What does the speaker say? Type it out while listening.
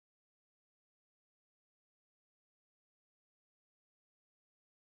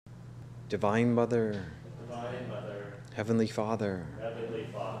Divine Mother, Divine Mother, Heavenly Father, Heavenly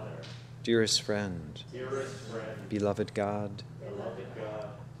Father, dearest friend, beloved God,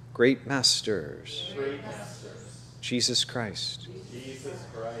 great Masters, Jesus Christ,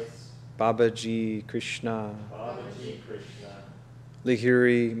 Babaji Krishna,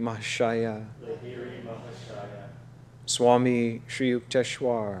 Lahiri Mahashaya, Swami Sri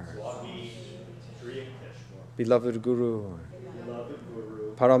Yukteswar, beloved Guru,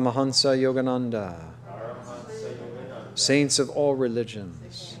 Paramhansa Yogananda, saints of all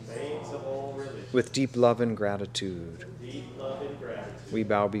religions, with deep love and gratitude, we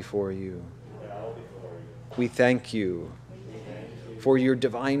bow before you. We thank you for your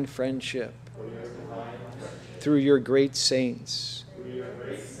divine friendship through your great saints.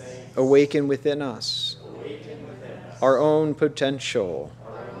 Awaken within us our own potential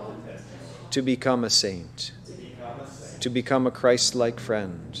to become a saint, to become a Christ-like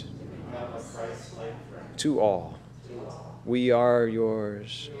friend to all. We are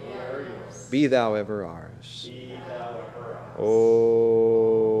yours. Be thou ever ours. Om.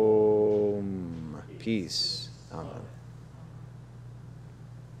 Peace. Amen.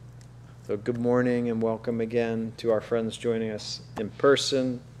 So good morning and welcome again to our friends joining us in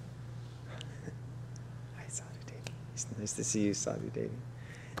person. Hi, Sadhu Devi. It's nice to see you, Sadhu Devi.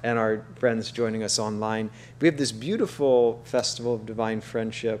 And our friends joining us online. We have this beautiful festival of divine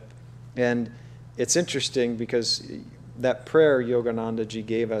friendship. And it's interesting because that prayer Yogananda ji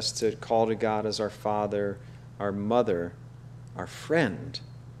gave us to call to God as our Father, our Mother, our friend,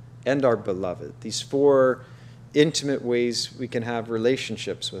 and our beloved. These four intimate ways we can have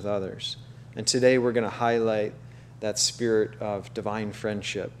relationships with others. And today we're going to highlight that spirit of divine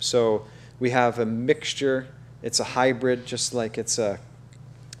friendship. So we have a mixture. It's a hybrid, just like it's a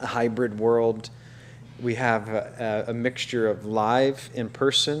hybrid world. We have a mixture of live, in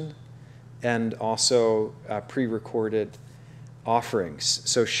person, and also pre-recorded offerings.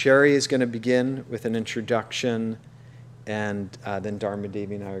 So Sherry is going to begin with an introduction, and then Dharma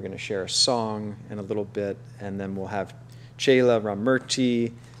Devi and I are going to share a song in a little bit, and then we'll have Chela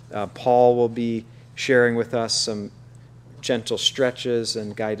Ramurti. Paul will be sharing with us some gentle stretches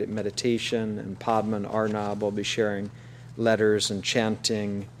and guided meditation, and Padma and Arnab will be sharing letters and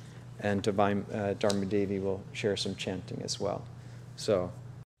chanting, and Dharma Devi will share some chanting as well. So,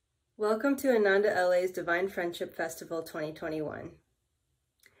 welcome to Ananda LA's Divine Friendship Festival 2021.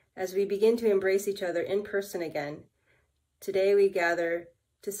 As we begin to embrace each other in person again, today we gather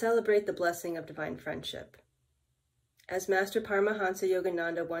to celebrate the blessing of divine friendship. As Master Paramhansa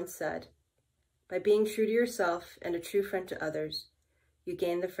Yogananda once said, by being true to yourself and a true friend to others, you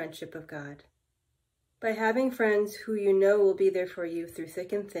gain the friendship of God. By having friends who you know will be there for you through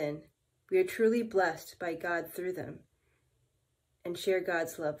thick and thin, we are truly blessed by God through them and share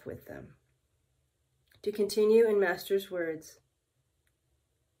God's love with them. To continue in Master's words,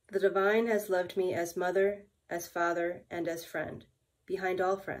 the divine has loved me as mother, as father, and as friend, behind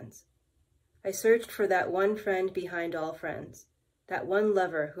all friends. I searched for that one friend behind all friends, that one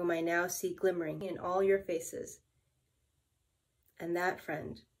lover whom I now see glimmering in all your faces. And that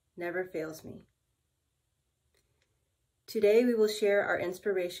friend never fails me. Today we will share our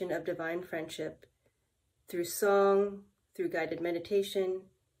inspiration of divine friendship through song, through guided meditation,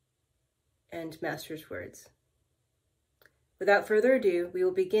 and Master's words. Without further ado, we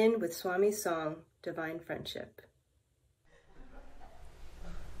will begin with Swami's song, Divine Friendship.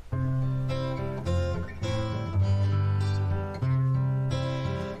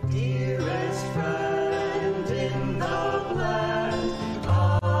 Dearest friend in the land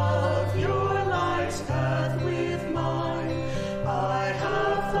of your life's path with mine, I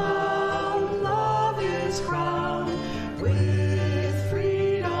have found love is crowned with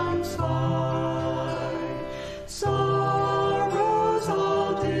freedom's wine. Sorrows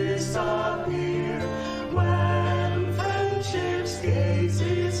all disappear when friendship's gaze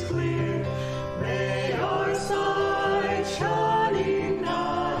is clear. May our sight shining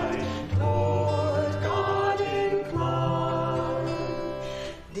night toward God incline.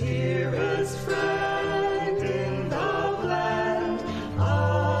 Dearest friend in the blend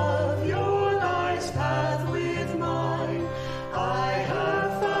of your life's path with mine, I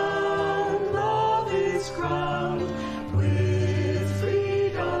have found love is crowned with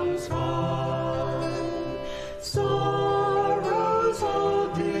freedom's wine. Sorrows all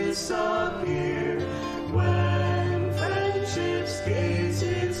disappear when friendship's gaze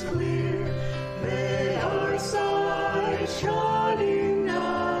is clear. May our sight shining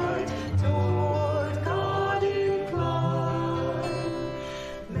night toward God incline.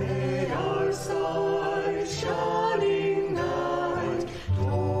 May our sight shining night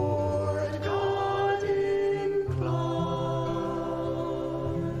toward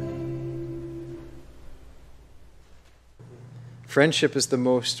Friendship is the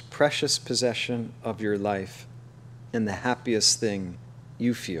most precious possession of your life and the happiest thing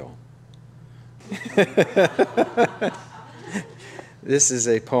you feel. This is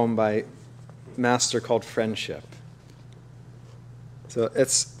a poem by Master called Friendship. So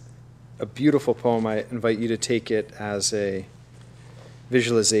it's a beautiful poem. I invite you to take it as a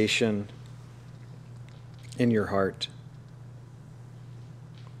visualization in your heart.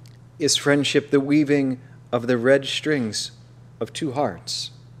 Is friendship the weaving of the red strings of two hearts?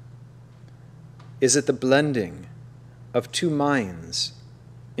 Is it the blending of two minds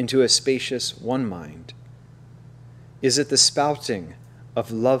into a spacious one mind? Is it the spouting of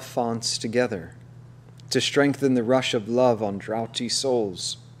love fonts together to strengthen the rush of love on droughty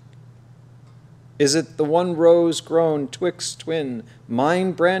souls? Is it the one rose grown twixt twin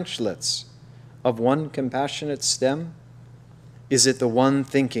mind branchlets of one compassionate stem? Is it the one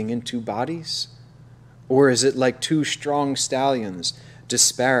thinking in two bodies? Or is it like two strong stallions,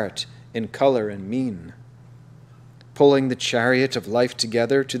 disparate in color and mien, pulling the chariot of life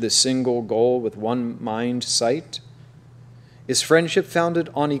together to the single goal with one mind sight? Is friendship founded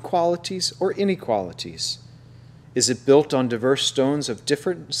on equalities or inequalities? Is it built on diverse stones of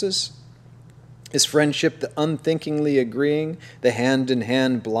differences? Is friendship the unthinkingly agreeing, the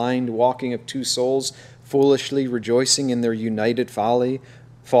hand-in-hand blind walking of two souls, foolishly rejoicing in their united folly,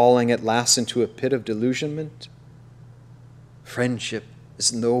 falling at last into a pit of delusionment? Friendship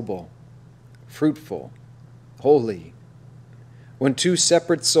is noble, fruitful, holy. When two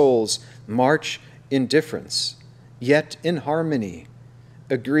separate souls march in difference, yet in harmony,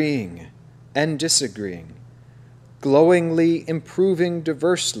 agreeing and disagreeing, glowingly improving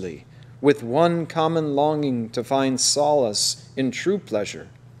diversely, with one common longing to find solace in true pleasure,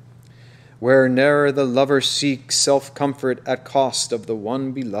 where ne'er the lover seeks self-comfort at cost of the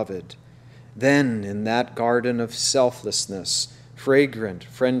one beloved, then in that garden of selflessness, fragrant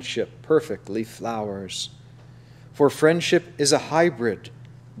friendship perfectly flowers. For friendship is a hybrid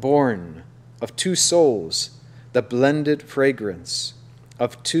born of two souls, the blended fragrance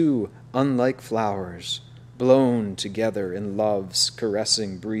of two unlike flowers, blown together in love's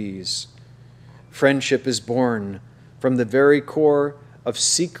caressing breeze. Friendship is born from the very core of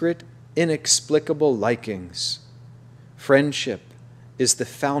secret, inexplicable likings. Friendship is the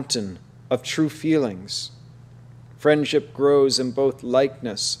fountain of true feelings. Friendship grows in both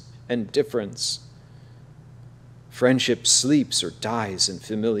likeness and difference. Friendship sleeps or dies in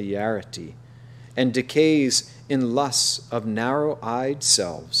familiarity and decays in lusts of narrow-eyed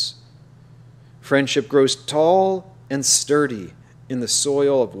selves. Friendship grows tall and sturdy in the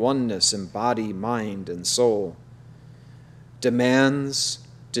soil of oneness in body, mind, and soul. Demands,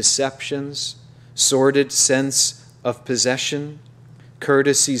 deceptions, sordid sense of possession,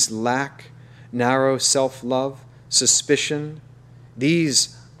 courtesy's lack, narrow self-love, suspicion,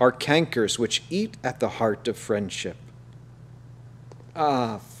 these are cankers which eat at the heart of friendship.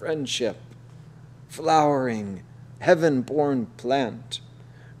 Ah, friendship, flowering, heaven-born plant,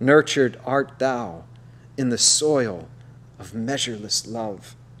 nurtured art thou in the soil of measureless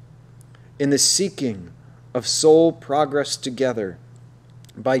love, in the seeking of soul progress together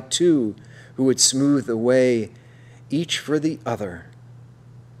by two who would smooth the way each for the other.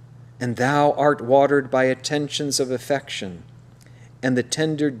 And thou art watered by attentions of affection and the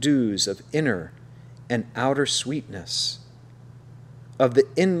tender dews of inner and outer sweetness, of the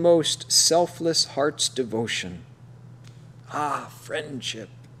inmost selfless heart's devotion. Ah, friendship,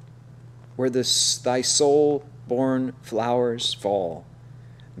 where thy soul-born flowers fall,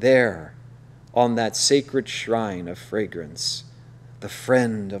 there, on that sacred shrine of fragrance, the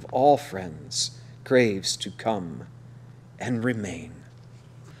friend of all friends craves to come and remain.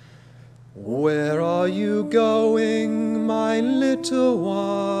 Where are you going, my little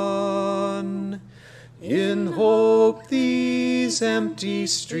one? In hope these empty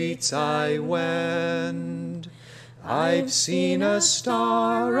streets I wend. I've seen a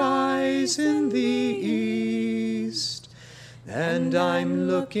star rise in the east, and I'm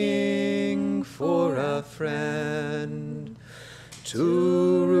looking for a friend.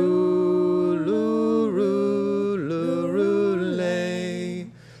 Tooroo-loo-loo-lay,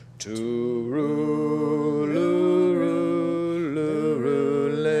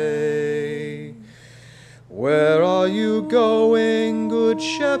 tooroo-loo-loo-lay. Where are you going, good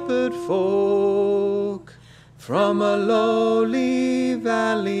shepherd folk? From a lowly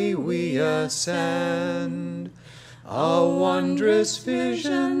valley we ascend. A wondrous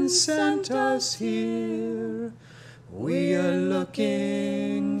vision sent us here. We are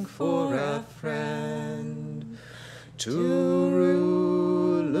looking for a friend.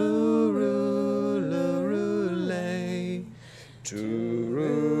 Tooroo-loo-loo-loo-lay,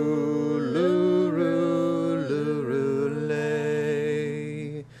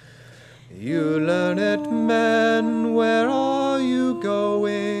 Tooroo-loo-roo-loo-lay. You learned men, where are you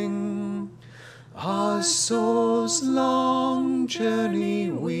going? Our soul's long journey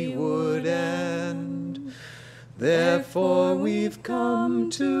we would end. Therefore we've come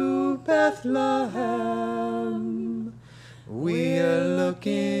to Bethlehem. We're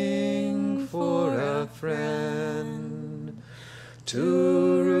looking for a friend.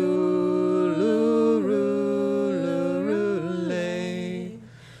 Tooroo-loo-roo-loo-lay.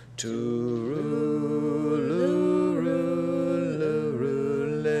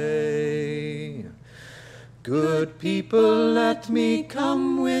 Tooroo-loo-roo-loo-lay. Good people, let me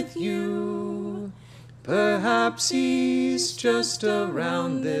come with you. Perhaps he's just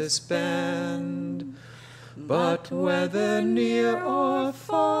around this bend. But whether near or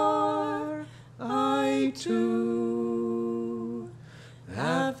far, I too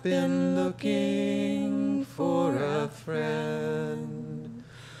have been looking for a friend.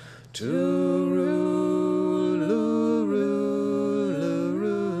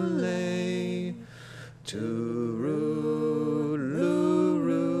 Tooroo-loo-roo-loo-lay.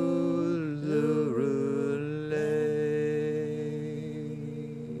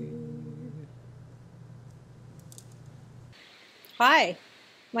 Hi,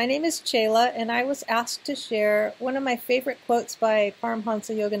 my name is Chela, and I was asked to share one of my favorite quotes by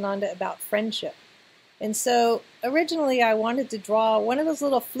Paramhansa Yogananda about friendship. And so originally I wanted to draw one of those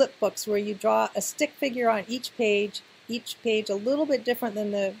little flip books where you draw a stick figure on each page a little bit different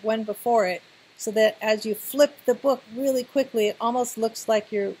than the one before it, so that as you flip the book really quickly, it almost looks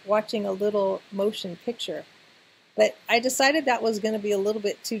like you're watching a little motion picture. But I decided that was going to be a little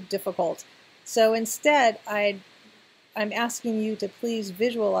bit too difficult. So instead, I'm asking you to please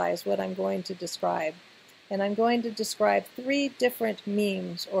visualize what I'm going to describe. And I'm going to describe 3 different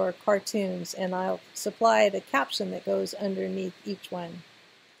memes or cartoons, and I'll supply the caption that goes underneath each one.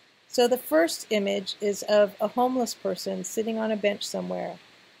 So the first image is of a homeless person sitting on a bench somewhere,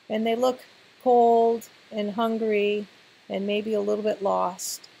 and they look cold and hungry and maybe a little bit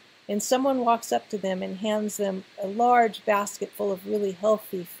lost. And someone walks up to them and hands them a large basket full of really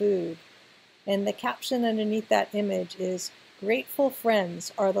healthy food. And the caption underneath that image is, "Grateful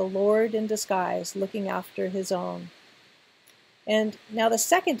friends are the Lord in disguise looking after his own." And now the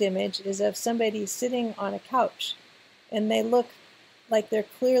second image is of somebody sitting on a couch, and they look like they're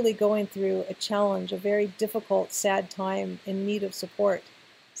clearly going through a challenge, a very difficult, sad time in need of support.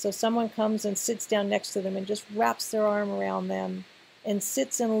 So someone comes and sits down next to them and just wraps their arm around them and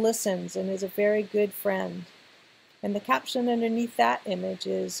sits and listens and is a very good friend. And the caption underneath that image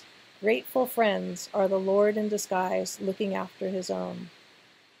is, "Grateful friends are the Lord in disguise looking after his own."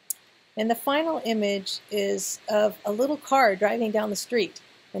 And the final image is of a little car driving down the street.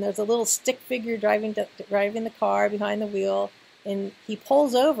 And there's a little stick figure driving the car behind the wheel. And he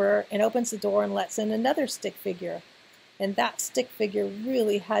pulls over and opens the door and lets in another stick figure. And that stick figure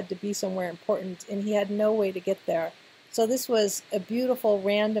really had to be somewhere important, and he had no way to get there. So this was a beautiful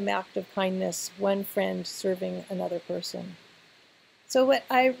random act of kindness, one friend serving another person. So what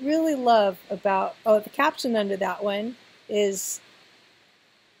I really love about, the caption under that one is,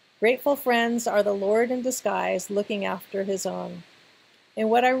 "Grateful friends are the Lord in disguise looking after his own." And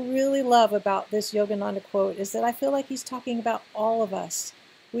what I really love about this Yogananda quote is that I feel like he's talking about all of us.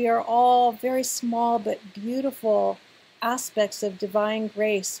 We are all very small but beautiful aspects of divine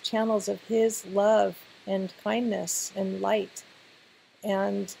grace, channels of his love and kindness and light.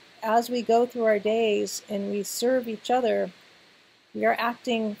 And as we go through our days and we serve each other, we are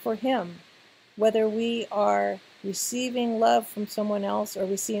acting for him. Whether we are receiving love from someone else or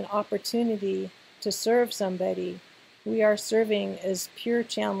we see an opportunity to serve somebody, we are serving as pure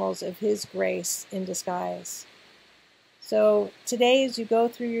channels of his grace in disguise. So today, as you go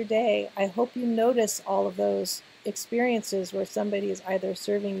through your day, I hope you notice all of those experiences where somebody is either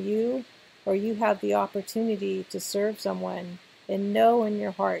serving you or you have the opportunity to serve someone, and know in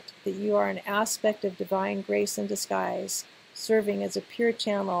your heart that you are an aspect of divine grace in disguise, serving as a pure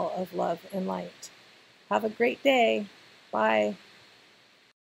channel of love and light. Have a great day. Bye.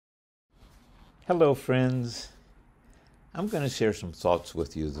 Hello, friends. I'm going to share some thoughts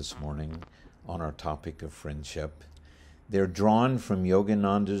with you this morning on our topic of friendship. They're drawn from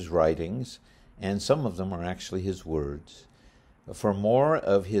Yogananda's writings, and some of them are actually his words. For more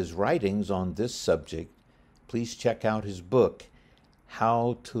of his writings on this subject, please check out his book,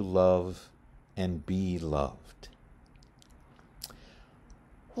 How to Love and Be Loved.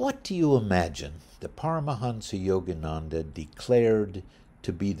 What do you imagine that Paramhansa Yogananda declared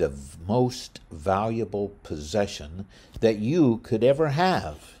to be the most valuable possession that you could ever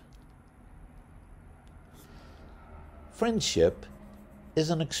have. Friendship is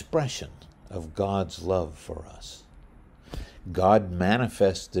an expression of God's love for us. God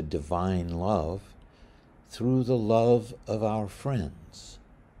manifests the divine love through the love of our friends.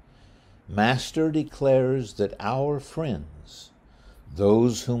 Master declares that our friends,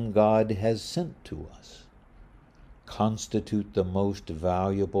 those whom God has sent to us, constitute the most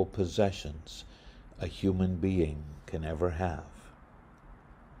valuable possessions a human being can ever have.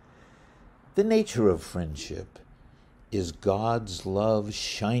 The nature of friendship is God's love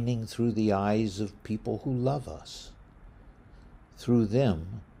shining through the eyes of people who love us. Through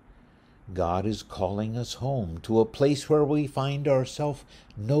them, God is calling us home to a place where we find ourselves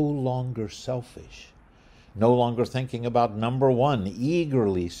no longer selfish, no longer thinking about number one,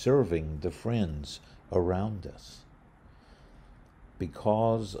 eagerly serving the friends around us.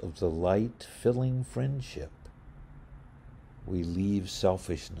 Because of the light-filling friendship, we leave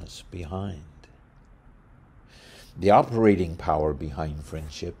selfishness behind. The operating power behind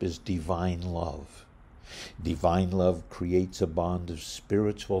friendship is divine love. Divine love creates a bond of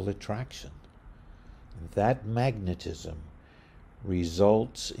spiritual attraction. That magnetism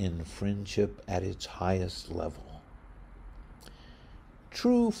results in friendship at its highest level.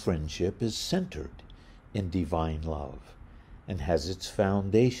 True friendship is centered in divine love and has its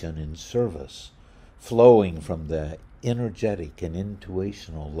foundation in service, flowing from the energetic and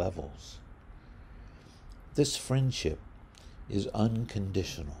intuitional levels. This friendship is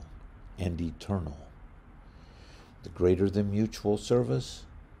unconditional and eternal. The greater the mutual service,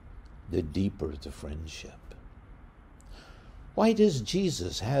 the deeper the friendship. Why does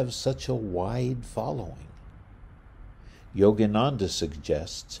Jesus have such a wide following? Yogananda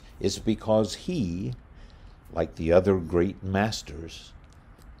suggests it's because he, like the other great masters,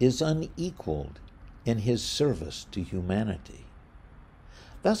 is unequaled in his service to humanity.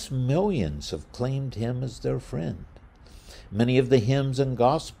 Thus millions have claimed him as their friend. Many of the hymns and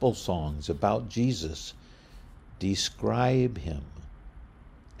gospel songs about Jesus describe him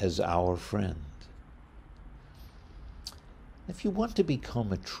as our friend. If you want to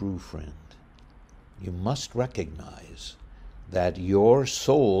become a true friend, you must recognize that your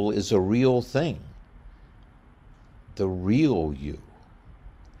soul is a real thing, the real you.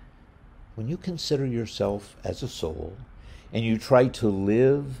 When you consider yourself as a soul and you try to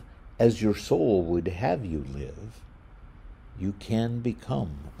live as your soul would have you live, you can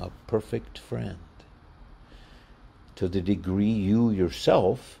become a perfect friend. To the degree you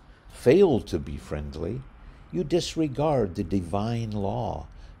yourself fail to be friendly, you disregard the divine law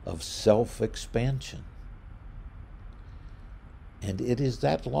of self-expansion. And it is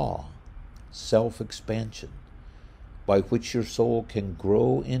that law, self-expansion, by which your soul can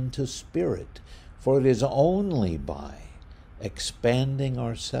grow into spirit, for it is only by expanding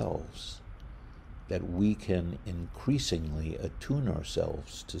ourselves that we can increasingly attune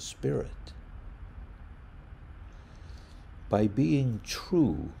ourselves to spirit. By being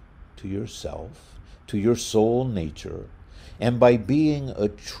true to yourself, to your soul nature, and by being a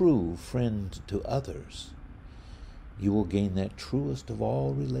true friend to others, you will gain that truest of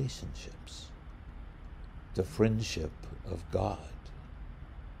all relationships, the friendship of God.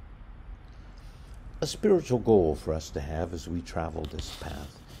 A spiritual goal for us to have as we travel this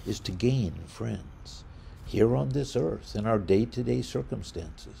path is to gain friends here on this earth in our day-to-day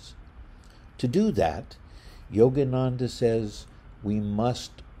circumstances. To do that, Yogananda says we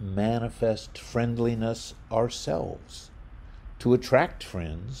must manifest friendliness ourselves. To attract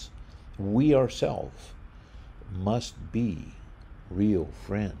friends, we ourselves must be real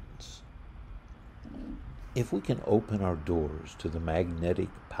friends. If we can open our doors to the magnetic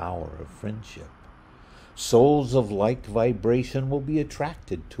power of friendship, souls of like vibration will be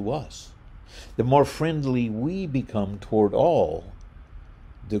attracted to us. The more friendly we become toward all,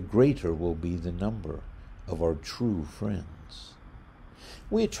 the greater will be the number of our true friends.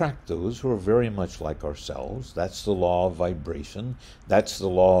 We attract those who are very much like ourselves. That's the law of vibration. That's the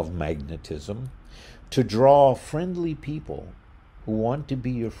law of magnetism. To draw friendly people who want to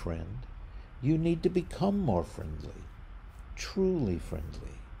be your friend, you need to become more friendly, truly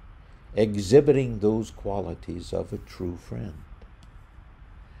friendly, exhibiting those qualities of a true friend.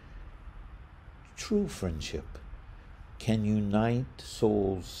 True friendship can unite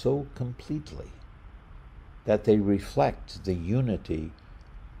souls so completely that they reflect the unity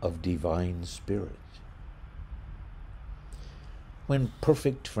of divine spirit. When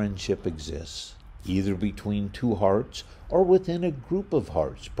perfect friendship exists, either between two hearts or within a group of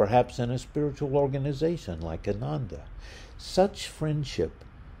hearts, perhaps in a spiritual organization like Ananda. Such friendship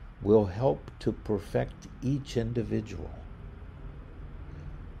will help to perfect each individual.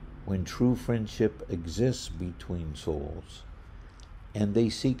 When true friendship exists between souls, and they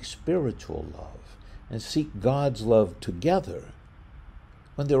seek spiritual love and seek God's love together,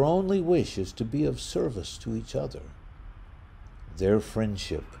 when their only wish is to be of service to each other, their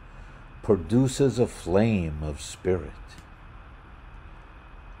friendship produces a flame of spirit.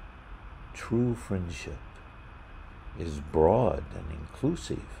 True friendship is broad and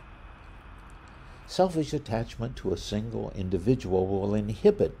inclusive. Selfish attachment to a single individual will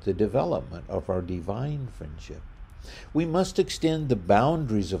inhibit the development of our divine friendship. We must extend the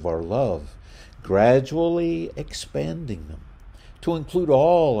boundaries of our love, gradually expanding them to include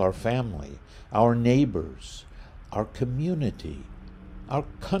all our family, our neighbors, our community, our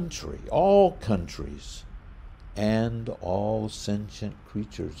country, all countries, and all sentient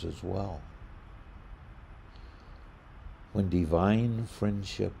creatures as well. When divine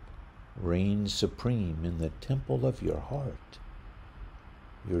friendship reigns supreme in the temple of your heart,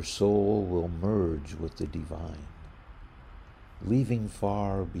 your soul will merge with the divine, leaving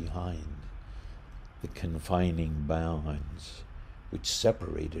far behind the confining bounds which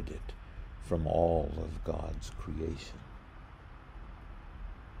separated it from all of God's creation.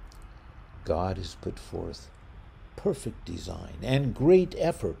 God has put forth perfect design and great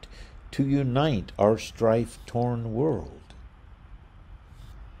effort to unite our strife-torn world.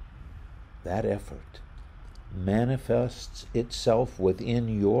 That effort manifests itself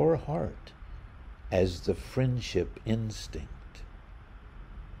within your heart as the friendship instinct.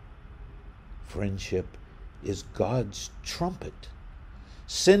 Friendship is God's trumpet,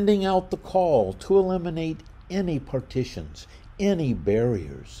 sending out the call to eliminate any partitions, any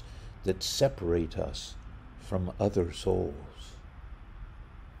barriers that separate us from other souls.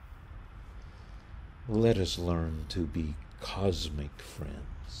 Let us learn to be cosmic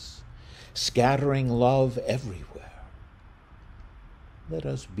friends, scattering love everywhere. Let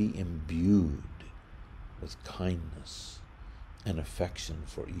us be imbued with kindness and affection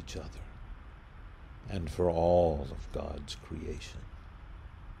for each other and for all of God's creation.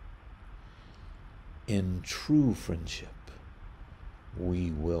 In true friendship,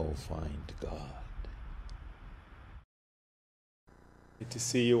 we will find God. Good to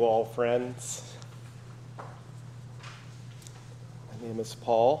see you all, friends. My name is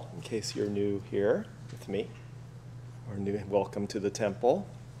Paul, in case you're new here with me, or new, welcome to the temple.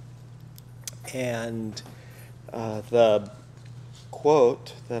 And the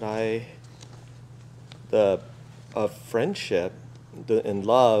quote that of friendship and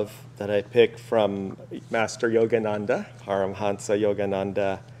love that I picked from Master Yogananda, Paramhansa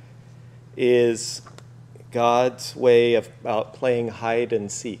Yogananda, is God's way about playing hide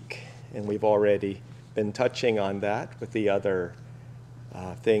and seek. And we've already been touching on that with the other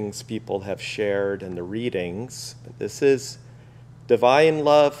things people have shared in the readings. But this is divine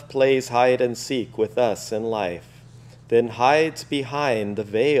love plays hide and seek with us in life, then hides behind the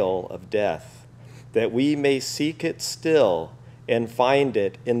veil of death, that we may seek it still and find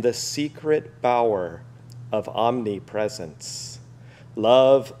it in the secret bower of omnipresence.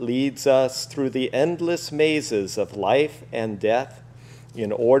 Love leads us through the endless mazes of life and death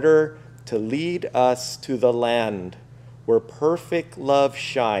in order to lead us to the land where perfect love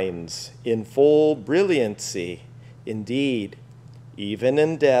shines in full brilliancy. Indeed, even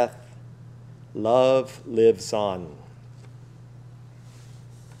in death, love lives on.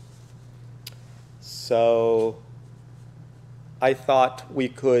 So I thought we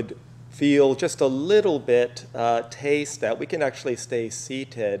could feel just a little bit, taste that. We can actually stay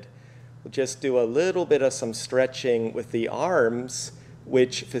seated. We'll just do a little bit of some stretching with the arms,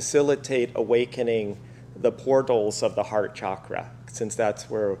 which facilitate awakening the portals of the heart chakra, since that's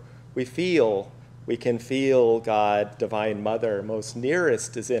where we can feel God, Divine Mother, most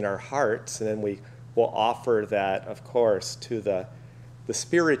nearest is in our hearts, and then we will offer that, of course, to the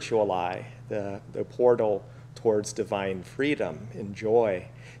spiritual eye, the portal towards divine freedom and joy.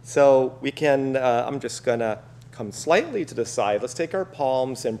 So we can, I'm just going to come slightly to the side. Let's take our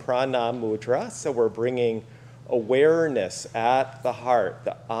palms in prana mudra. So we're bringing awareness at the heart,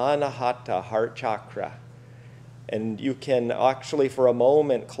 the anahata heart chakra. And you can actually, for a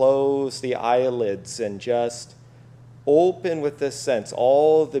moment, close the eyelids and just open with this sense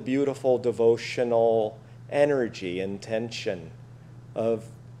all the beautiful devotional energy and tension of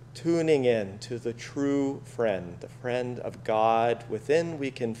tuning in to the true friend, the friend of God. Within we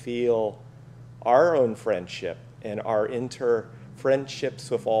can feel our own friendship and our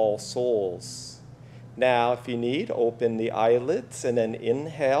inter-friendships with all souls. Now, if you need, open the eyelids and then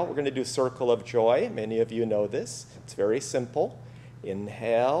inhale. We're going to do circle of joy. Many of you know this. It's very simple.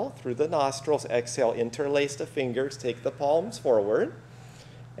 Inhale through the nostrils. Exhale, interlace the fingers. Take the palms forward.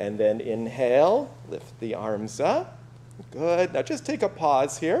 And then inhale, lift the arms up. Good. Now just take a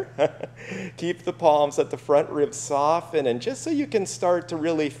pause here. Keep the palms at the front ribs soften. And just so you can start to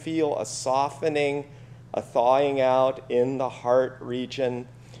really feel a softening, a thawing out in the heart region.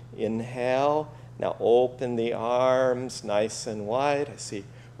 Inhale. Now open the arms nice and wide. I see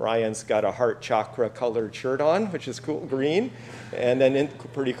Ryan's got a heart chakra colored shirt on, which is cool, green. And then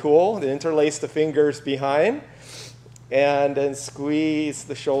pretty cool. Then interlace the fingers behind. And then squeeze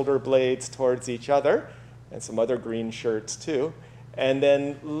the shoulder blades towards each other. And some other green shirts too. And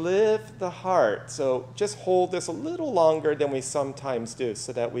then lift the heart. So just hold this a little longer than we sometimes do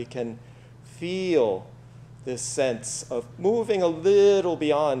so that we can feel this sense of moving a little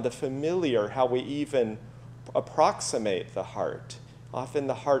beyond the familiar, how we even approximate the heart. Often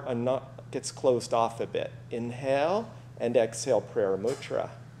the heart gets closed off a bit. Inhale and exhale, prayer mudra.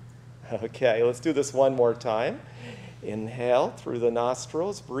 Okay, let's do this one more time. Inhale through the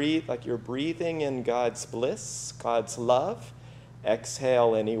nostrils. Breathe like you're breathing in God's bliss, God's love.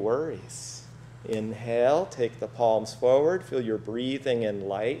 Exhale any worries. Inhale, take the palms forward. Feel you're breathing in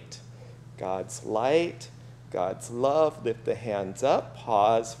light, God's light, God's love. Lift the hands up.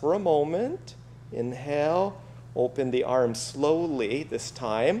 Pause for a moment. Inhale. Open the arms slowly this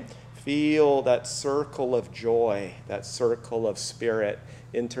time. Feel that circle of joy, that circle of spirit.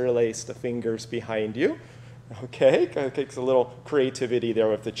 Interlace the fingers behind you. Okay, it takes a little creativity there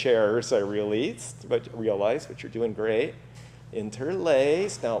with the chairs, I realize, but you're doing great.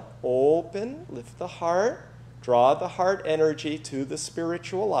 Interlace. Now open, lift the heart. Draw the heart energy to the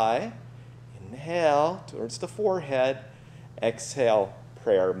spiritual eye. Inhale towards the forehead. Exhale,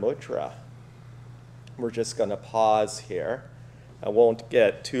 prayer mudra. We're just going to pause here. I won't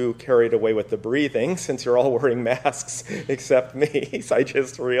get too carried away with the breathing since you're all wearing masks except me, so I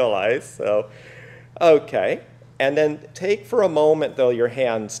just realized. So, okay. And then take for a moment, though, your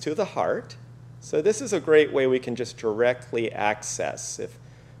hands to the heart. So this is a great way we can just directly access.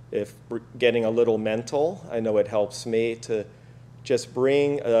 If we're getting a little mental, I know it helps me to just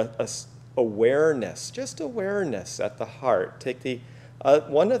bring awareness, just awareness at the heart. Take the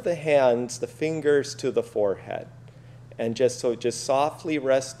one of the hands, the fingers to the forehead, and just softly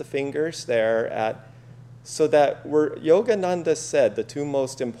rest the fingers there so that Yogananda said the two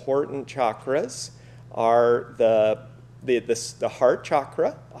most important chakras are the heart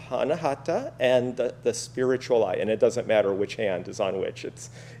chakra, anahata, and the spiritual eye. And it doesn't matter which hand is on which.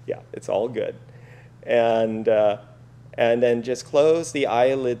 It's all good. And then just close the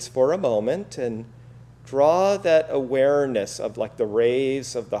eyelids for a moment and draw that awareness of like the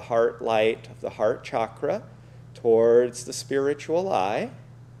rays of the heart light, of the heart chakra, towards the spiritual eye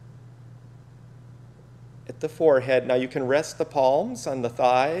at the forehead. Now you can rest the palms on the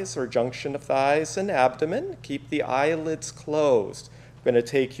thighs or junction of thighs and abdomen. Keep the eyelids closed. I'm going to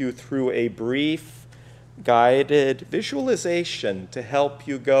take you through a brief guided visualization to help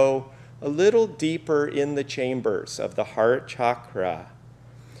you go a little deeper in the chambers of the heart chakra.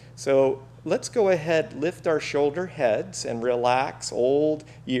 So let's go ahead, lift our shoulder heads and relax old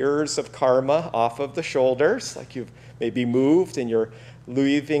years of karma off of the shoulders, like you've maybe moved and you're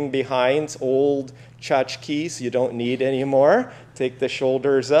leaving behind old tchotchkes you don't need anymore. Take the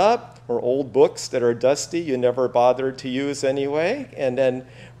shoulders up, or old books that are dusty you never bothered to use anyway, and then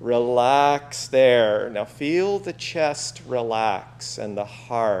relax there. Now feel the chest relax and the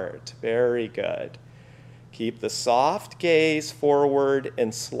heart. Very good. Keep the soft gaze forward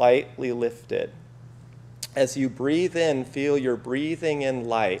and slightly lifted. As you breathe in, feel you're breathing in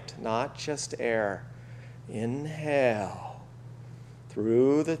light, not just air. Inhale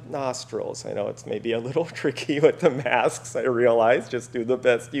through the nostrils. I know it's maybe a little tricky with the masks, I realize. Just do the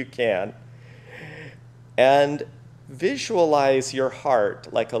best you can. And visualize your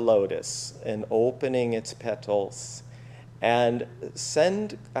heart like a lotus and opening its petals. And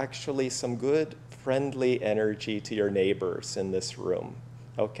send actually some good friendly energy to your neighbors in this room,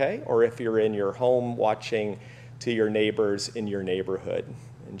 okay? Or if you're in your home watching, to your neighbors in your neighborhood.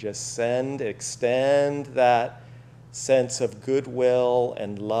 And just extend that sense of goodwill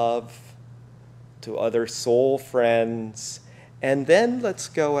and love to other soul friends. And then let's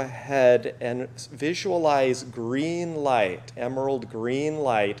go ahead and visualize green light, emerald green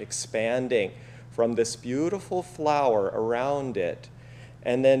light expanding from this beautiful flower around it.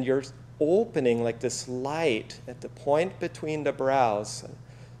 And then you're opening like this light at the point between the brows.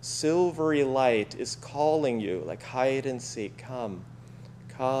 Silvery light is calling you like hide and seek. Come,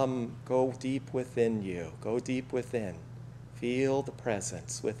 Come, go deep within you. Go deep within. Feel the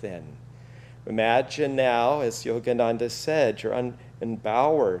presence within. Imagine now, as Yogananda said, you're in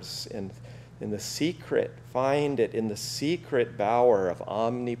bowers, in the secret. Find it in the secret bower of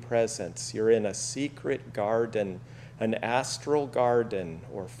omnipresence. You're in a secret garden, an astral garden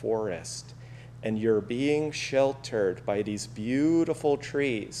or forest, and you're being sheltered by these beautiful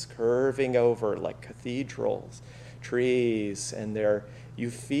trees curving over like cathedrals, trees, and you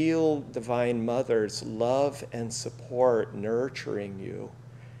feel Divine Mother's love and support nurturing you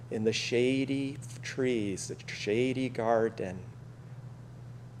in the shady trees, the shady garden.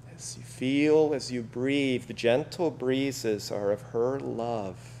 As you feel, as you breathe, the gentle breezes are of her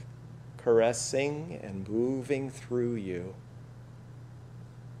love, caressing and moving through you.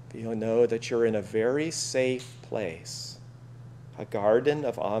 You'll know that you're in a very safe place, a garden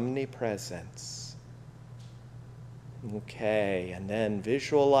of omnipresence. Okay, and then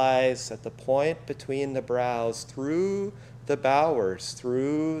visualize at the point between the brows, through the bowers,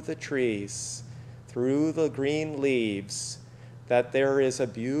 through the trees, through the green leaves, that there is a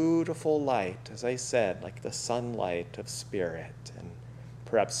beautiful light, as I said, like the sunlight of spirit, and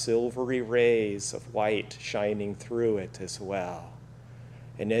perhaps silvery rays of white shining through it as well.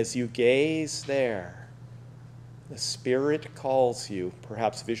 And as you gaze there, the Spirit calls you.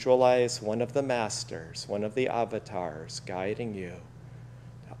 Perhaps visualize one of the masters, one of the avatars guiding you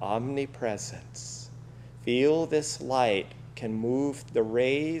to omnipresence. Feel this light can move, the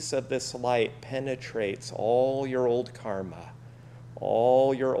rays of this light penetrates all your old karma,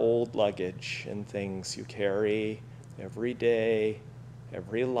 all your old luggage and things you carry every day,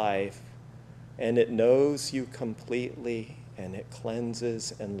 every life, and it knows you completely, and it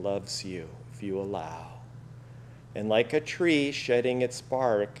cleanses and loves you if you allow. And like a tree shedding its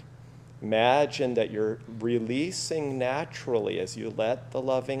bark, imagine that you're releasing naturally as you let the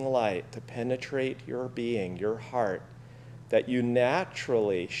loving light to penetrate your being, your heart, that you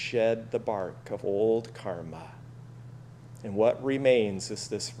naturally shed the bark of old karma. And what remains is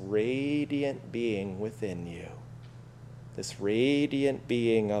this radiant being within you, this radiant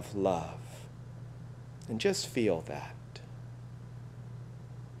being of love. And just feel that.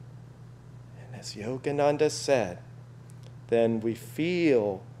 As Yogananda said, then we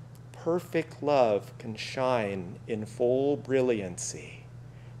feel perfect love can shine in full brilliancy,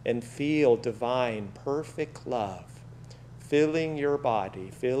 and feel divine perfect love filling your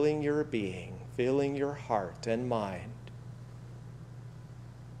body, filling your being, filling your heart and mind.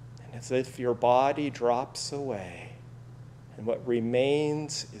 And as if your body drops away, and what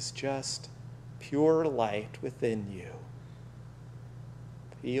remains is just pure light within you.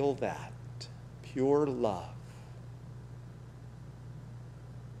 Feel that. Pure love.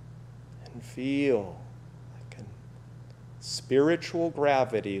 And feel like a spiritual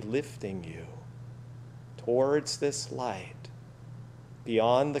gravity lifting you towards this light,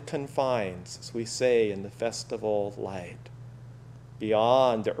 beyond the confines, as we say in the Festival of Light,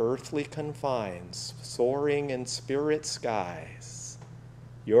 beyond the earthly confines, soaring in spirit skies,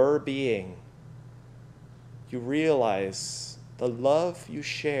 your being. You realize the love you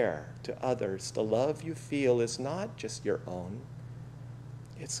share to others, the love you feel is not just your own.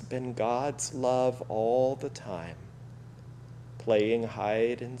 It's been God's love all the time, playing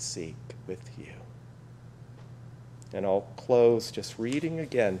hide and seek with you. And I'll close just reading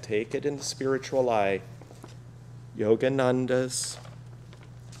again, take it in the spiritual eye, Yogananda's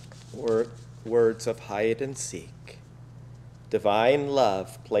words of hide and seek. Divine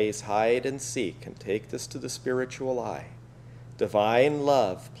love plays hide and seek, and take this to the spiritual eye. Divine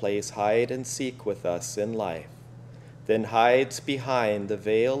love plays hide and seek with us in life, then hides behind the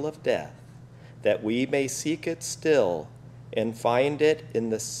veil of death, that we may seek it still and find it in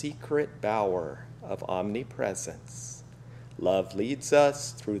the secret bower of omnipresence. Love leads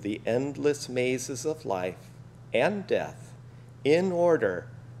us through the endless mazes of life and death in order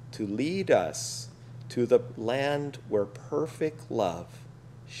to lead us to the land where perfect love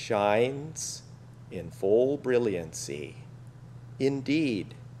shines in full brilliancy.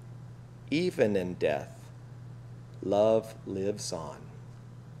 Indeed, even in death, love lives on.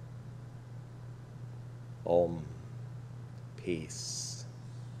 Om. Peace.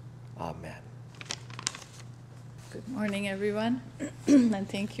 Amen. Good morning, everyone. And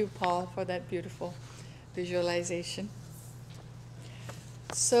thank you, Paul, for that beautiful visualization.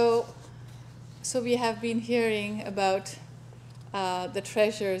 So we have been hearing about the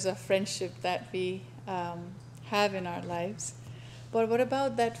treasures of friendship that we have in our lives. But what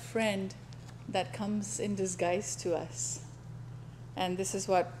about that friend that comes in disguise to us? And this is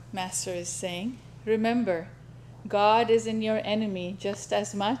what Master is saying. Remember, God is in your enemy just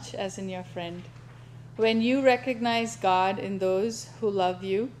as much as in your friend. When you recognize God in those who love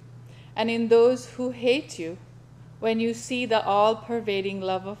you and in those who hate you, when you see the all-pervading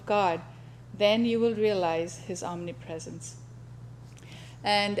love of God, then you will realize his omnipresence.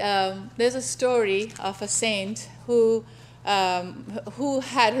 And there's a story of a saint who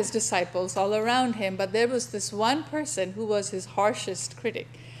had his disciples all around him, but there was this one person who was his harshest critic.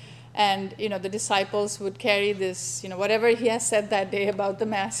 And, the disciples would carry this, whatever he has said that day about the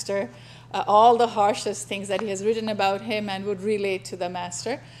master, all the harshest things that he has written about him, and would relate to the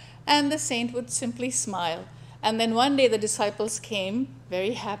master. And the saint would simply smile. And then one day the disciples came,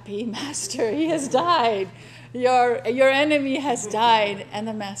 very happy, Master, he has died. Your enemy has died. And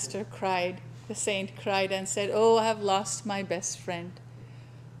the master cried. The saint cried and said, "Oh, I have lost my best friend,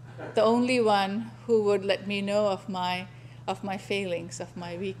 the only one who would let me know of my failings, of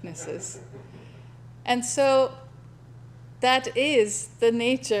my weaknesses." And so that is the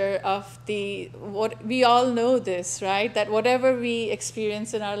nature of what we all know this, right? That whatever we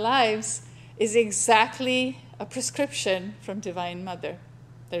experience in our lives is exactly a prescription from Divine Mother.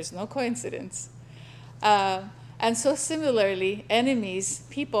 There's no coincidence. And so similarly, enemies,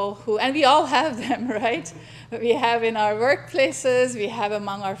 people who, and we all have them, right? We have in our workplaces, we have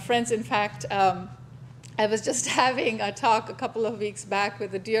among our friends. In fact, I was just having a talk a couple of weeks back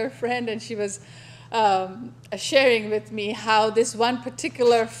with a dear friend, and she was sharing with me how this one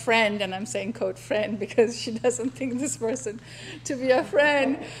particular friend, and I'm saying quote friend because she doesn't think this person to be a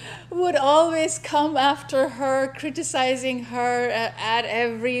friend, would always come after her, criticizing her at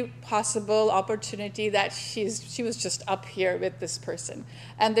every possible opportunity that she was just up here with this person.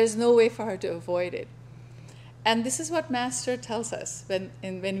 And there's no way for her to avoid it. And this is what Master tells us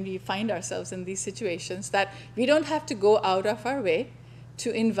when we find ourselves in these situations, that we don't have to go out of our way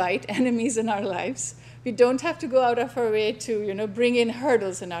to invite enemies in our lives. We don't have to go out of our way to, bring in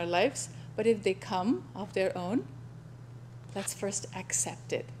hurdles in our lives. But if they come of their own, let's first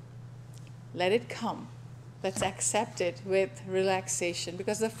accept it. Let it come. Let's accept it with relaxation.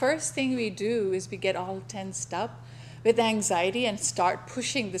 Because the first thing we do is we get all tensed up with anxiety and start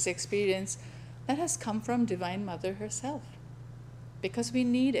pushing this experience that has come from Divine Mother herself. Because we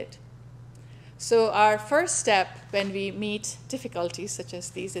need it. So our first step when we meet difficulties such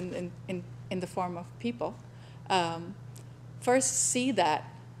as these in the form of people, first see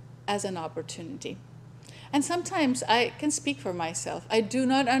that as an opportunity. And sometimes I can speak for myself. I do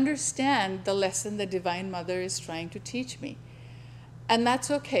not understand the lesson the Divine Mother is trying to teach me. And that's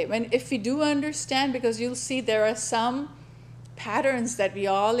okay. If we do understand, because you'll see there are some patterns that we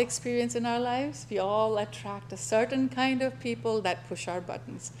all experience in our lives. We all attract a certain kind of people that push our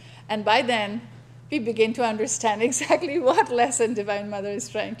buttons. And by then, we begin to understand exactly what lesson Divine Mother is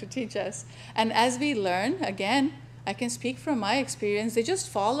trying to teach us. And as we learn, again, I can speak from my experience, they just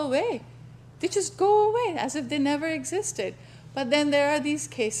fall away. They just go away as if they never existed. But then there are these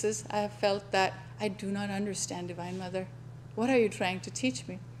cases I have felt that I do not understand, Divine Mother. What are you trying to teach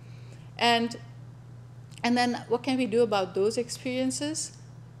me? And then what can we do about those experiences?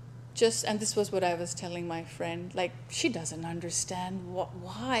 And this was what I was telling my friend, like, she doesn't understand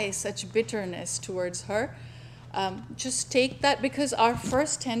why such bitterness towards her. Just take that, because our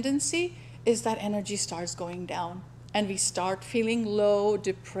first tendency is that energy starts going down. And we start feeling low,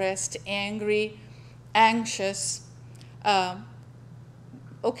 depressed, angry, anxious.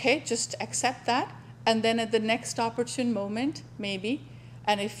 Okay, just accept that. And then at the next opportune moment, maybe,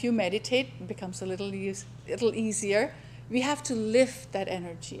 and if you meditate, it becomes a little easier. We have to lift that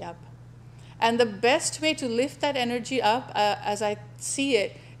energy up. And the best way to lift that energy up, as I see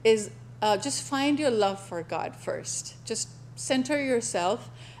it, is just find your love for God first. Just center yourself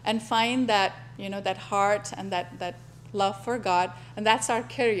and find that, that heart and that love for God, and that's our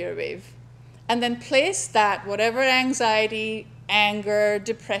carrier wave. And then place that, whatever anxiety, anger,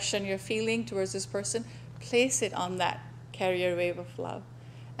 depression you're feeling towards this person, place it on that carrier wave of love.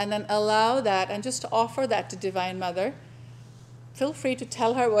 And then allow that, and just offer that to Divine Mother. Feel free to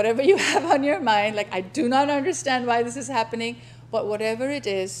tell her whatever you have on your mind, like, I do not understand why this is happening, but whatever it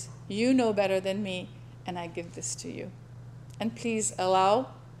is, you know better than me, and I give this to you. And please allow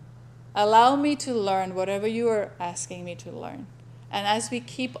me to learn whatever you are asking me to learn. And as we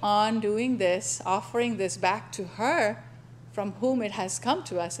keep on doing this, offering this back to her, from whom it has come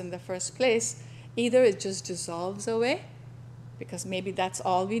to us in the first place, either it just dissolves away, because maybe that's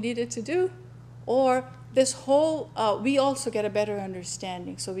all we needed to do, or this whole, we also get a better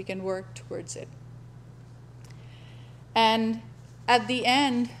understanding so we can work towards it. And at the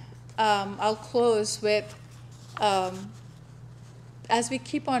end, I'll close with, as we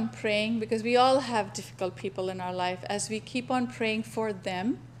keep on praying, because we all have difficult people in our life, as we keep on praying for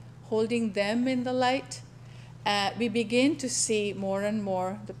them, holding them in the light, we begin to see more and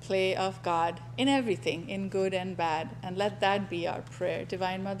more the play of God in everything, in good and bad. And let that be our prayer.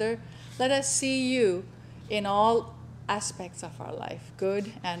 Divine Mother, let us see you in all aspects of our life,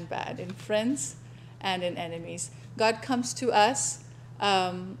 good and bad, in friends and in enemies. God comes to us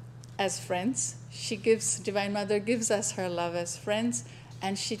as friends. Divine Mother gives us her love as friends,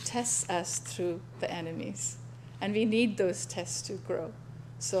 and she tests us through the enemies. And we need those tests to grow.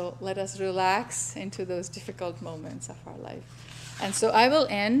 So let us relax into those difficult moments of our life. And so I will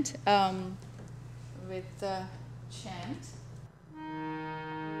end with the chant.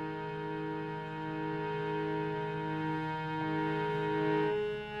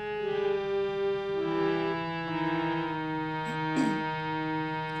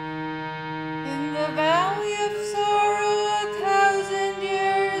 In the valley of sorrow, 1,000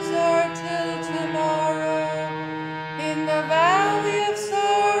 years are till tomorrow. In the valley of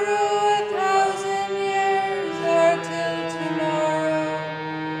sorrow, 1,000 years are till tomorrow.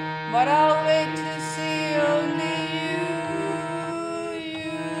 But I'll wait to see only you,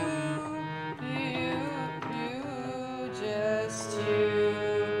 just you.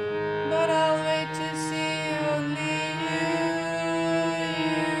 But I'll wait to see only you,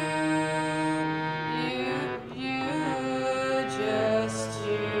 just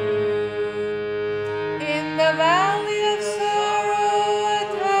you. In the valley of sorrow,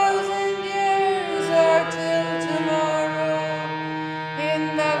 1,000 years are till tomorrow. In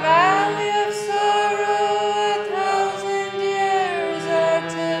the valley of sorrow, 1,000 years are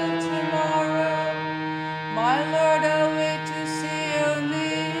till tomorrow. My Lord, I'll wait to see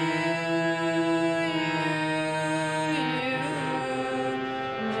only you,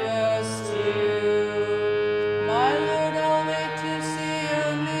 just you. My Lord, I'll wait to see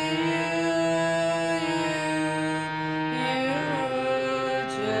only you,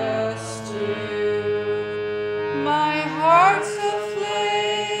 just you. My heart's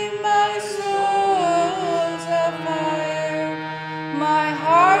aflame, my soul's afire. My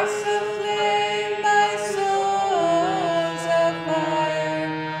heart's aflame, my soul's afire.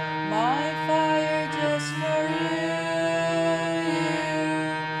 My fire just for you,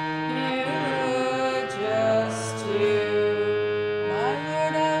 just you. My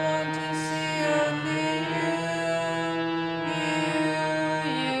Lord, I want to see only you,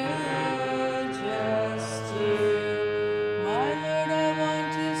 just you. My Lord, I want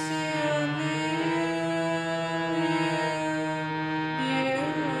to see only you,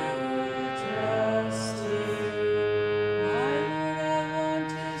 just you. My Lord, I want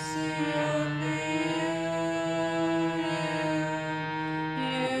to see only you,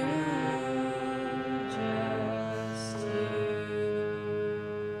 just you.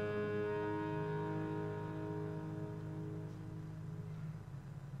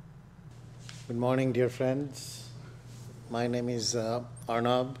 Good morning, dear friends. My name is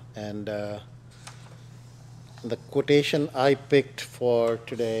Arnab, and the quotation I picked for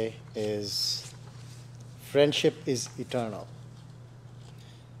today is, "Friendship is eternal.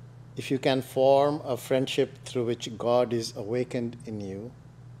 If you can form a friendship through which God is awakened in you,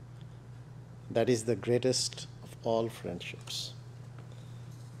 that is the greatest of all friendships."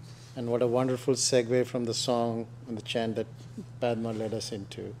 And what a wonderful segue from the song and the chant that Padma led us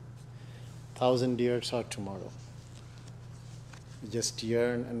into. 1,000 years are tomorrow. Just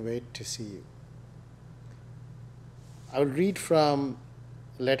yearn and wait to see you. I will read from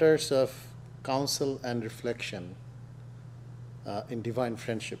Letters of Counsel and Reflection in Divine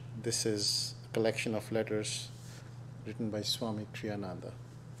Friendship. This is a collection of letters written by Swami Triyananda.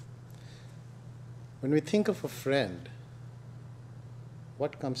 When we think of a friend,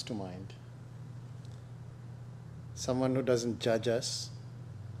 what comes to mind? Someone who doesn't judge us,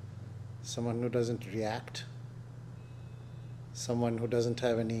 someone who doesn't react, someone who doesn't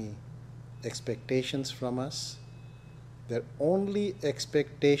have any expectations from us. Their only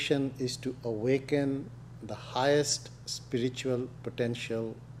expectation is to awaken the highest spiritual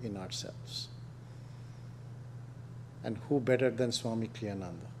potential in ourselves. And who better than Swami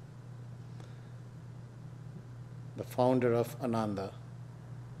Triyananda, the founder of Ananda,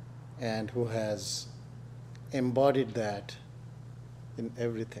 and who has embodied that in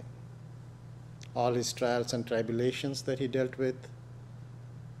everything. All his trials and tribulations that he dealt with,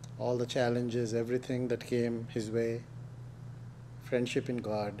 all the challenges, everything that came his way, friendship in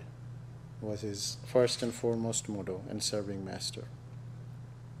God was his first and foremost motto and serving master.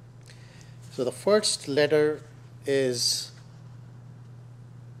 So the first letter is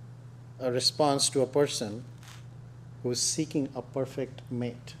a response to a person who is seeking a perfect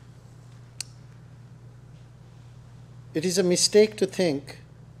mate. It is a mistake to think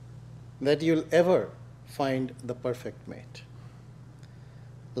that you'll ever find the perfect mate.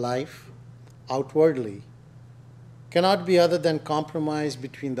 Life, outwardly, cannot be other than compromise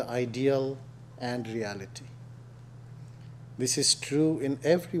between the ideal and reality. This is true in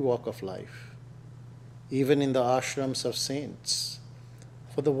every walk of life, even in the ashrams of saints,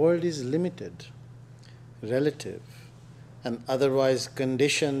 for the world is limited, relative, and otherwise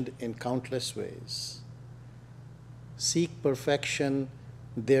conditioned in countless ways. Seek perfection,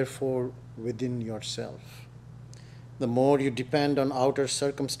 therefore, within yourself. The more you depend on outer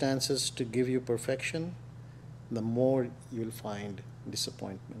circumstances to give you perfection, the more you'll find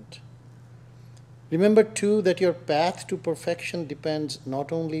disappointment. Remember, too, that your path to perfection depends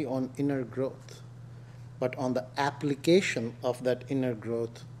not only on inner growth, but on the application of that inner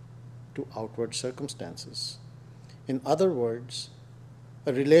growth to outward circumstances. In other words,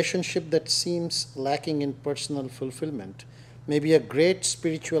 a relationship that seems lacking in personal fulfillment may be a great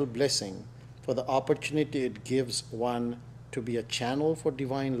spiritual blessing for the opportunity it gives one to be a channel for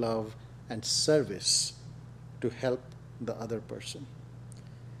divine love and service to help the other person.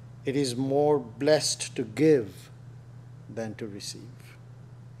 It is more blessed to give than to receive.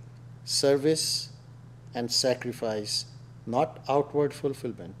 Service and sacrifice, not outward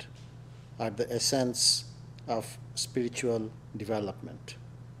fulfillment, are the essence of spiritual development.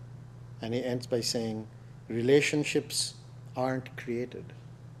 And he ends by saying, relationships aren't created,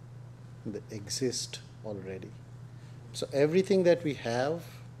 they exist already. So everything that we have,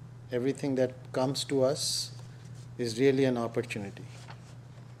 everything that comes to us is really an opportunity.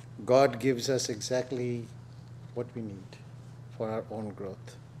 God gives us exactly what we need for our own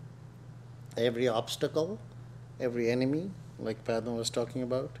growth. Every obstacle, every enemy, like Padma was talking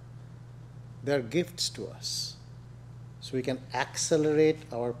about, they are gifts to us. So we can accelerate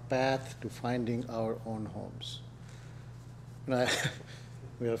our path to finding our own homes. We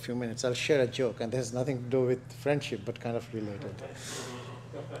have a few minutes. I'll share a joke, and this has nothing to do with friendship, but kind of related.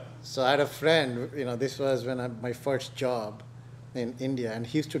 So I had a friend, this was when my first job in India, and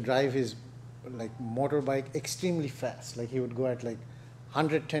he used to drive his motorbike extremely fast. He would go at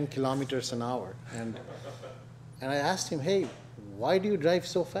 110 kilometers an hour. And I asked him, hey, why do you drive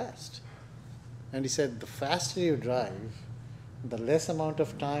so fast? And he said, the faster you drive, the less amount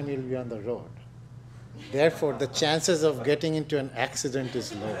of time you'll be on the road. Therefore, the chances of getting into an accident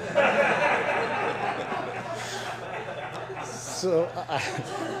is low. So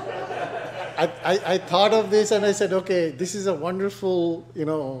I thought of this and I said, okay, this is a wonderful,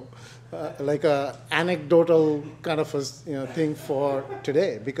 like a anecdotal kind of a thing for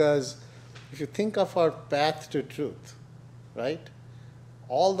today. Because if you think of our path to truth, right?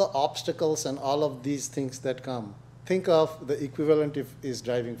 All the obstacles and all of these things that come, think of the equivalent is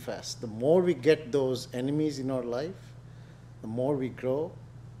driving fast. The more we get those enemies in our life, the more we grow,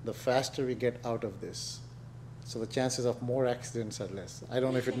 the faster we get out of this. So the chances of more accidents are less. I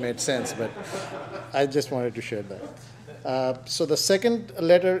don't know if it made sense, but I just wanted to share that. So the second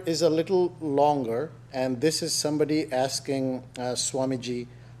letter is a little longer, and this is somebody asking Swamiji,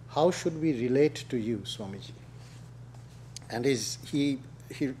 how should we relate to you, Swamiji? And he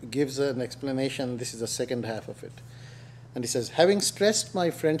gives an explanation. This is the second half of it. And he says, having stressed my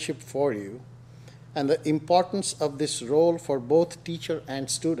friendship for you and the importance of this role for both teacher and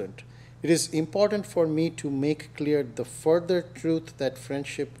student, it is important for me to make clear the further truth that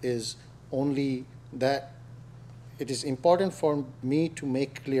friendship is only that. It is important for me to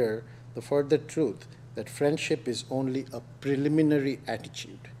make clear the further truth that friendship is only a preliminary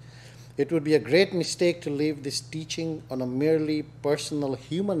attitude. It would be a great mistake to leave this teaching on a merely personal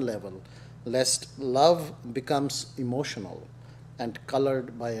human level, lest love becomes emotional and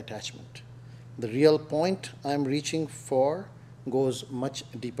colored by attachment. The real point I am reaching for goes much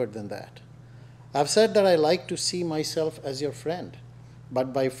deeper than that. I've said that I like to see myself as your friend,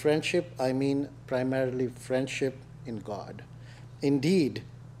 but by friendship I mean primarily friendship in God. Indeed,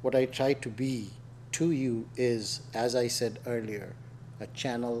 what I try to be to you is, as I said earlier, a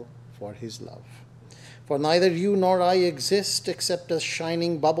channel for His love. For neither you nor I exist except as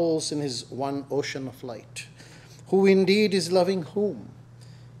shining bubbles in His one ocean of light. Who indeed is loving whom?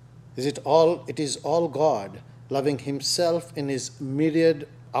 It is all God, loving Himself in His myriad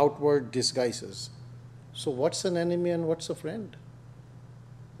outward disguises. So what's an enemy and what's a friend?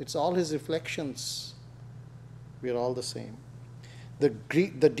 It's all His reflections. We are all the same. The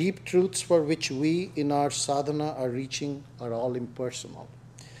deep truths for which we in our sadhana are reaching are all impersonal.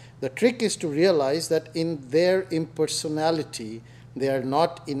 The trick is to realize that in their impersonality, they are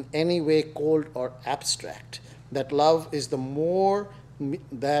not in any way cold or abstract. that love is the more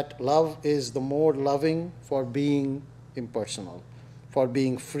loving for being impersonal, for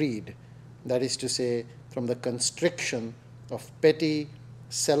being freed, that is to say, from the constriction of petty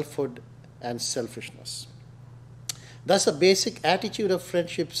selfhood and selfishness. Thus, a basic attitude of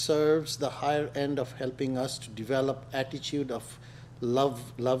friendship serves the higher end of helping us to develop attitude of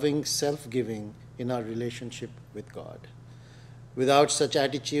loving self-giving in our relationship with God. Without such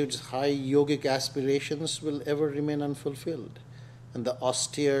attitudes, high yogic aspirations will ever remain unfulfilled, and the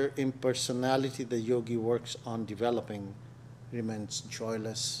austere impersonality the yogi works on developing remains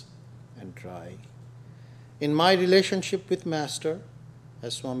joyless and dry. In my relationship with Master,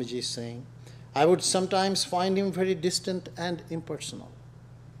 as Swamiji is saying, I would sometimes find him very distant and impersonal.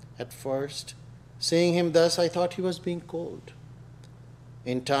 At first, seeing him thus, I thought he was being cold.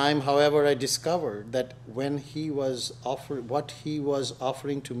 In time, however, I discovered that what he was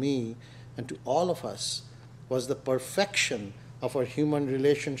offering to me and to all of us was the perfection of our human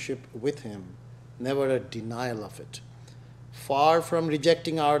relationship with him, never a denial of it. Far from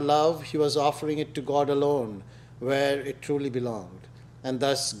rejecting our love, he was offering it to God alone, where it truly belonged, and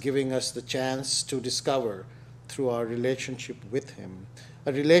thus giving us the chance to discover through our relationship with him,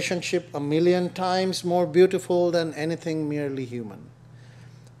 a relationship 1,000,000 times more beautiful than anything merely human.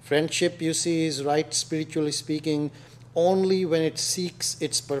 Friendship, you see, is right, spiritually speaking, only when it seeks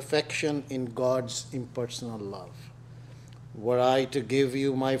its perfection in God's impersonal love. Were I to give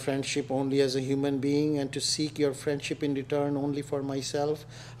you my friendship only as a human being and to seek your friendship in return only for myself,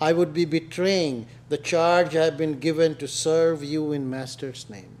 I would be betraying the charge I have been given to serve you in Master's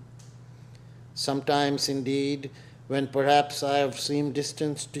name. Sometimes, indeed, when perhaps I have seemed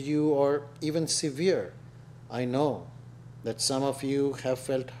distant to you or even severe, I know that some of you have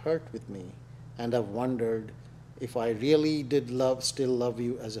felt hurt with me and have wondered if I really did still love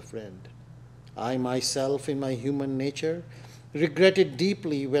you as a friend. I myself, in my human nature, regret it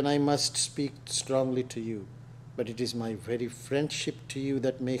deeply when I must speak strongly to you, but it is my very friendship to you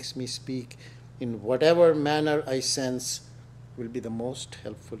that makes me speak in whatever manner I sense will be the most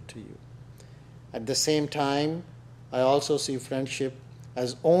helpful to you. At the same time, I also see friendship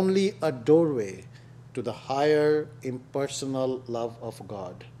as only a doorway to the higher impersonal love of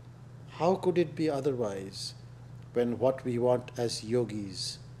God. How could it be otherwise when what we want as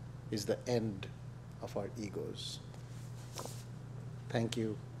yogis is the end of our egos? Thank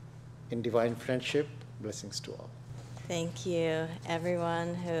you. In divine friendship, blessings to all. Thank you,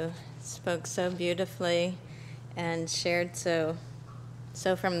 everyone who spoke so beautifully and shared so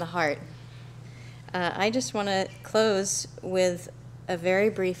from the heart. I just want to close with a very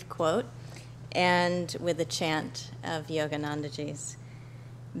brief quote and with a chant of Yoganandaji's.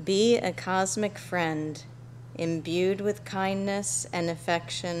 Be a cosmic friend, imbued with kindness and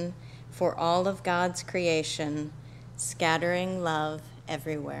affection for all of God's creation, scattering love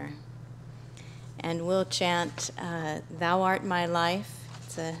everywhere. And we'll chant, Thou art my life.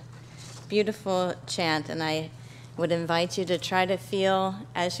 It's a beautiful chant, and I would invite you to try to feel,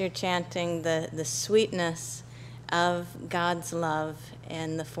 as you're chanting, the sweetness of God's love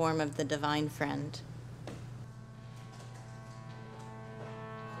in the form of the divine friend.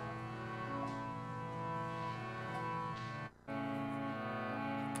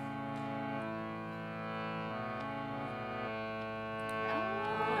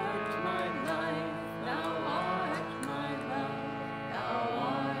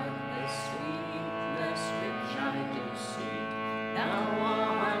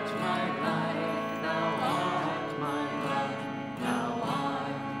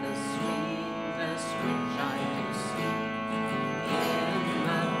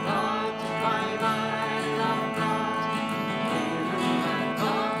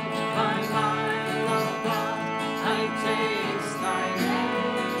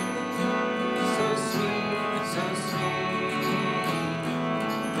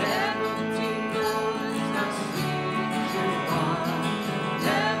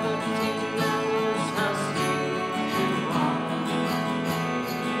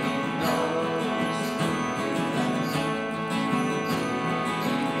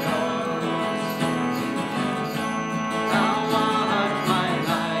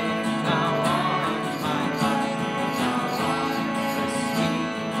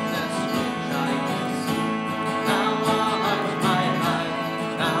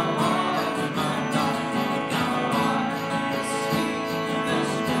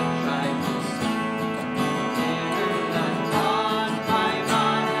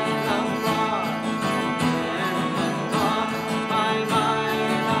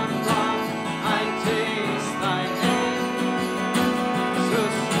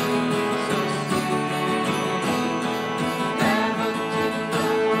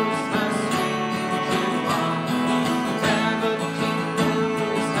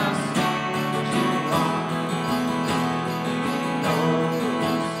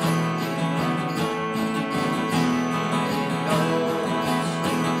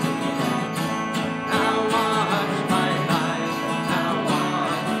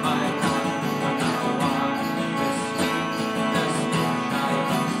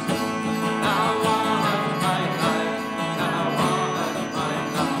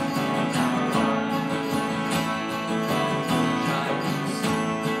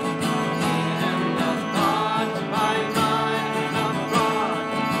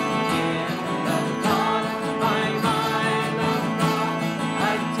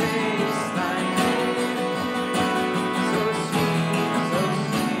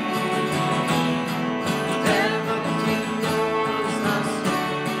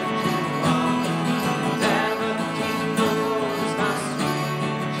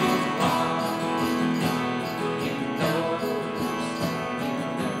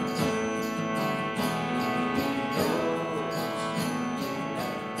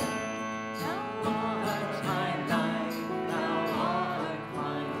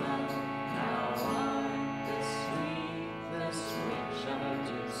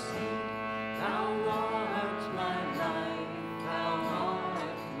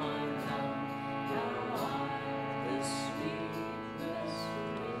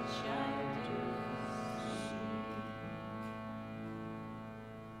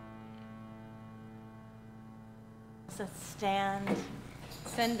 us stand,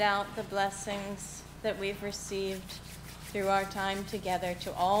 send out the blessings that we've received through our time together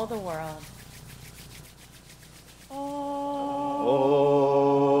to all the world. Oh.